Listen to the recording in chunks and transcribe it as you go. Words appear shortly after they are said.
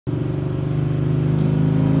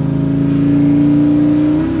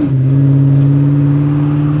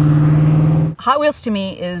Hot Wheels to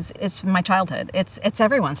me it's my childhood. It's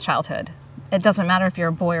everyone's childhood. It doesn't matter if you're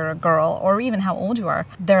a boy or a girl or even how old you are.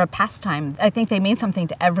 They're a pastime. I think they mean something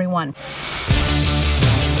to everyone.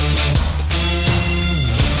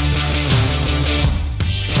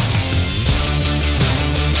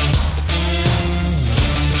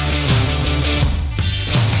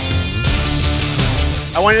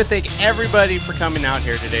 I wanted to thank everybody for coming out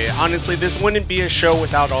here today. Honestly, this wouldn't be a show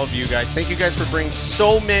without all of you guys. Thank you guys for bringing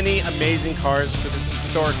so many amazing cars for this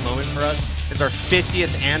historic moment for us. It's our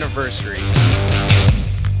 50th anniversary.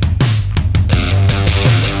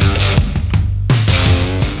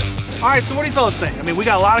 All right, so what do you fellas think? I mean, we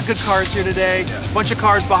got a lot of good cars here today. A bunch of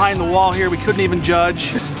cars behind the wall here we couldn't even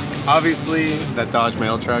judge. Obviously, that Dodge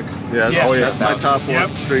mail truck. Yeah. Oh, yeah. That's my top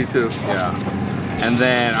one. Three, too. Yeah. And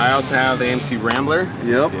then I also have the AMC Rambler.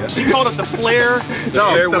 Yep. Yeah. She called it the Flare.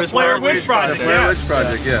 The Flare Witch Project. The Flare Witch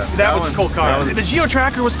Project, yeah. That was a cool car. The Geo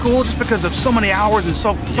Tracker was cool just because of so many hours and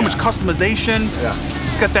so much customization. Yeah.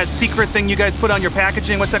 It's got that secret thing you guys put on your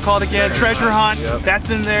packaging. What's that called again? Treasure Hunt. Yep.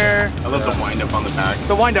 That's in there. I love the wind up on the back.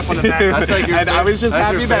 The wind up on the back. And I was just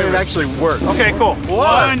happy that it actually worked. Okay, cool.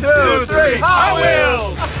 1, 2, 3, Hot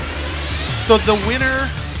Wheels! So the winner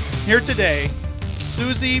here today,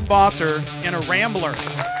 Suzy bought her in a Rambler.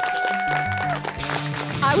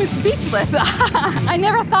 I was speechless. I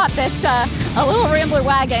never thought that a little Rambler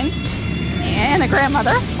wagon and a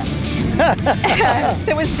grandmother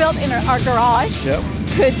that was built in our garage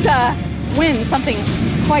could win something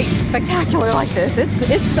quite spectacular like this.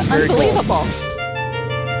 It's unbelievable. Cool.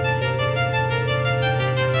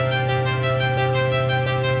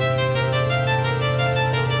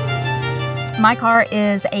 My car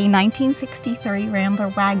is a 1963 Rambler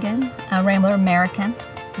wagon, a Rambler American.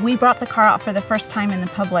 We brought the car out for the first time in the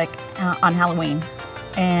public on Halloween,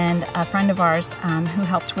 and a friend of ours who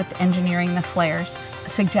helped with engineering the flares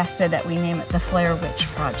suggested that we name it the Flare Witch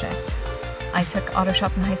Project. I took auto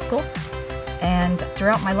shop in high school, and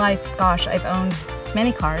throughout my life, gosh, I've owned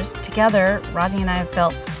many cars. Together, Rodney and I have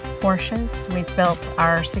built Porsches. We've built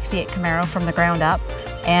our 68 Camaro from the ground up.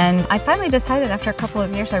 And I finally decided after a couple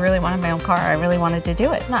of years I really wanted my own car. I really wanted to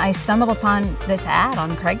do it. I stumbled upon this ad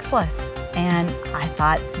on Craigslist and I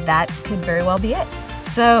thought that could very well be it.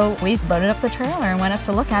 So we loaded up the trailer and went up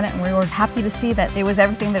to look at it, and we were happy to see that it was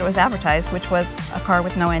everything that it was advertised, which was a car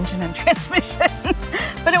with no engine and transmission.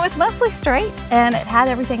 But it was mostly straight and it had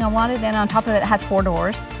everything I wanted, and on top of it, it had 4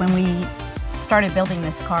 doors. When we started building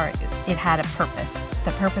this car, it had a purpose.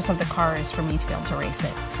 The purpose of the car is for me to be able to race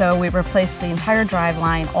it. So we replaced the entire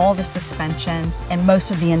driveline, all the suspension, and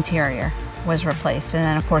most of the interior was replaced, and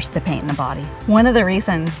then of course the paint and the body. One of the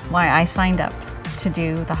reasons why I signed up to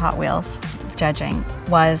do the Hot Wheels judging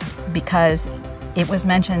was because it was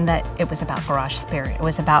mentioned that it was about garage spirit. It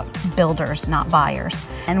was about builders, not buyers.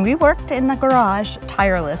 And we worked in the garage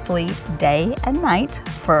tirelessly day and night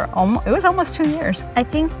for it was almost 2 years. I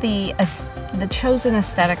think the chosen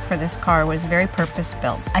aesthetic for this car was very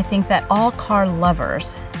purpose-built. I think that all car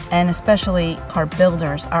lovers, and especially car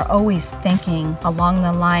builders, are always thinking along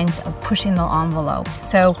the lines of pushing the envelope.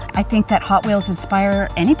 So I think that Hot Wheels inspire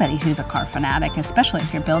anybody who's a car fanatic, especially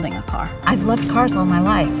if you're building a car. I've loved cars all my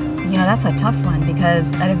life. You know, that's a tough one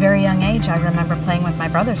because at a very young age, I remember playing with my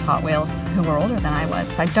brother's Hot Wheels, who were older than I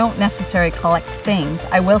was. I don't necessarily collect things.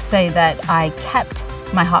 I will say that I kept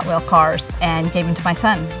my Hot Wheel cars and gave them to my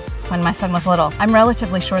son when my son was little. I'm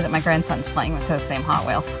relatively sure that my grandson's playing with those same Hot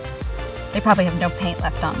Wheels. They probably have no paint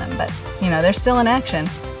left on them, but you know, they're still in action.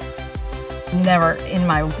 Never in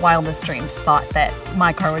my wildest dreams thought that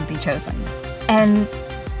my car would be chosen. And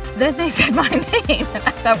then they said my name, and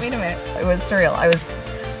I thought, wait a minute, it was surreal. I was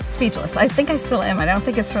speechless. I think I still am. I don't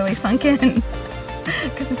think it's really sunk in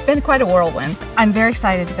because it's been quite a whirlwind. I'm very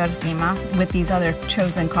excited to go to SEMA with these other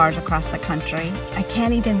chosen cars across the country. I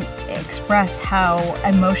can't even express how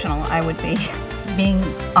emotional I would be. Being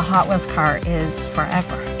a Hot Wheels car is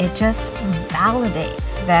forever. It just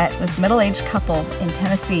validates that this middle-aged couple in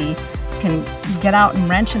Tennessee can get out and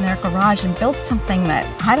wrench in their garage and build something that,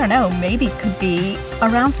 I don't know, maybe could be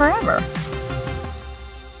around forever.